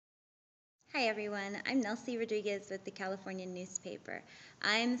Hi everyone, I'm Nelsie Rodriguez with the California newspaper.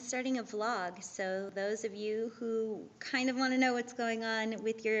 I'm starting a vlog, so those of you who kind of want to know what's going on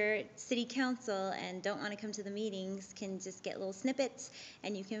with your city council and don't want to come to the meetings can just get little snippets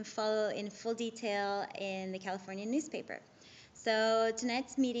and you can follow in full detail in the California newspaper. So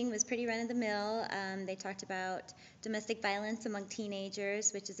tonight's meeting was pretty run-of-the-mill. They talked about domestic violence among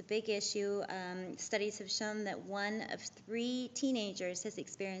teenagers, which is a big issue. Studies have shown that 1 of 3 teenagers has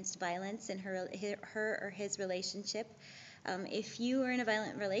experienced violence in her or his relationship. If you are in a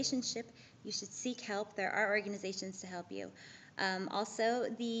violent relationship, you should seek help. There are organizations to help you. Also,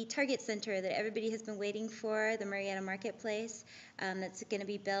 the Target Center that everybody has been waiting for, the Murrieta Marketplace, that's going to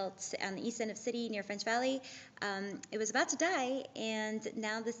be built on the east end of the city near French Valley. It was about to die, and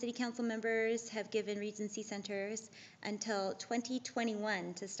now the city council members have given Regency Centers until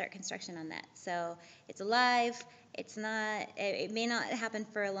 2021 to start construction on that. So it's alive. It's not. It may not happen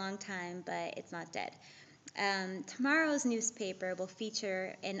for a long time, but it's not dead. Tomorrow's newspaper will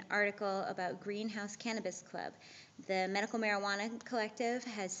feature an article about Greenhouse Cannabis Club. The Medical Marijuana Collective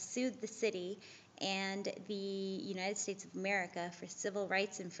has sued the city and the United States of America for civil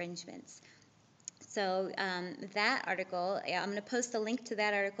rights infringements. So that article, I'm going to post a link to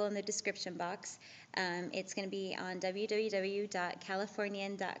that article in the description box. It's going to be on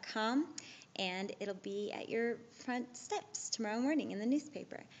www.californian.com, and it'll be at your front steps tomorrow morning in the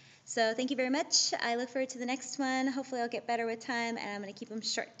newspaper. So thank you very much. I look forward to the next one. Hopefully I'll get better with time, and I'm going to keep them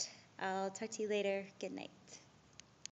short. I'll talk to you later. Good night.